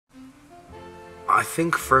I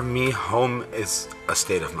think for me, home is a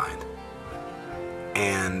state of mind.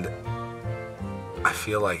 And I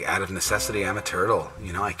feel like out of necessity, I'm a turtle.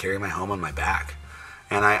 You know, I carry my home on my back.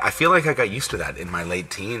 And I feel like I got used to that in my late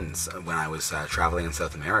teens when I was traveling in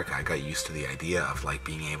South America. I got used to the idea of, like,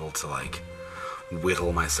 being able to, like,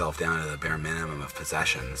 whittle myself down to the bare minimum of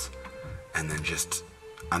possessions and then just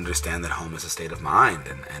understand that home is a state of mind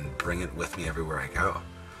and bring it with me everywhere I go.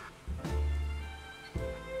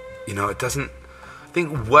 You know, it doesn't... I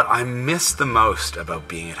think what I miss the most about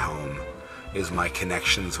being at home is my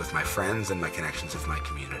connections with my friends and my connections with my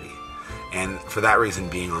community. And for that reason,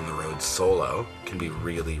 being on the road solo can be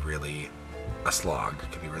really, really a slog.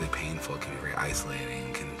 It can be really painful. It can be very isolating.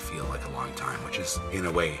 It can feel like a long time, which is, in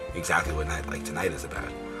a way, exactly what Night Like Tonight is about.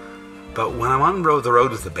 But when I'm on the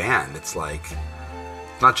road with the band, it's like...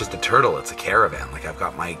 It's not just a turtle, it's a caravan. Like, I've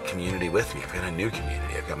got my community with me. I've got a new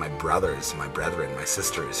community. I've got my brothers, my brethren, my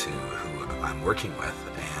sisters who I'm working with.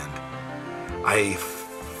 And I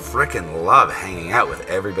frickin' love hanging out with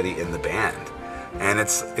everybody in the band. And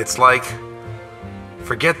it's like,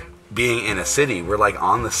 forget being in a city, we're like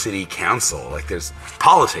on the city council. Like, there's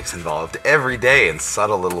politics involved every day in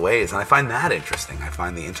subtle little ways. And I find that interesting. I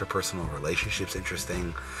find the interpersonal relationships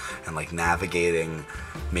interesting, and like navigating,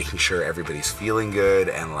 making sure everybody's feeling good,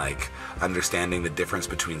 and like understanding the difference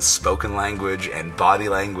between spoken language and body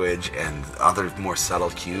language and other more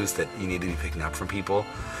subtle cues that you need to be picking up from people.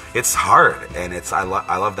 It's hard, and I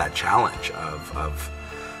love that challenge of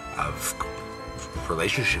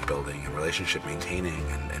relationship building and relationship maintaining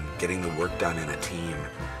and getting the work done in a team.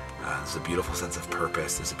 There's a beautiful sense of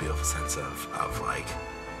purpose. There's a beautiful sense of like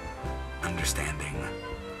understanding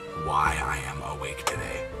why I am awake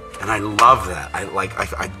today. And I love that.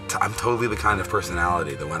 I'm totally the kind of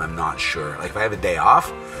personality that when I'm not sure, like if I have a day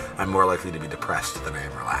off, I'm more likely to be depressed than I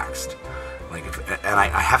am relaxed. Like,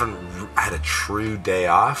 I haven't had a true day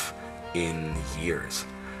off in years.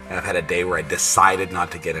 And I've had a day where I decided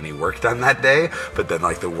not to get any work done that day, but then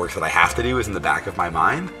like the work that I have to do is in the back of my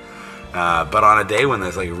mind. But on a day when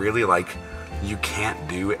there's like really like, you can't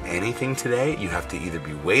do anything today, you have to either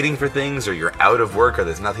be waiting for things or you're out of work or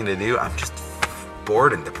there's nothing to do, I'm just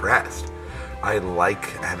bored and depressed. I like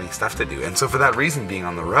having stuff to do. And so for that reason, being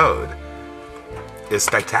on the road is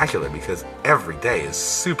spectacular because every day is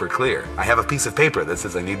super clear. I have a piece of paper that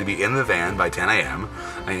says I need to be in the van by 10 a.m.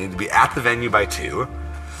 I need to be at the venue by 2.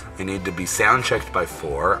 I need to be sound checked by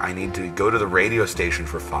 4. I need to go to the radio station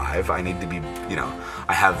for 5. I need to be, you know,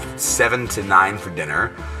 I have 7 to 9 for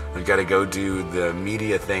dinner. I've got to go do the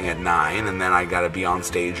media thing at 9, and then I got to be on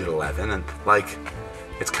stage at 11. And like,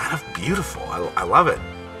 it's kind of beautiful. I love it.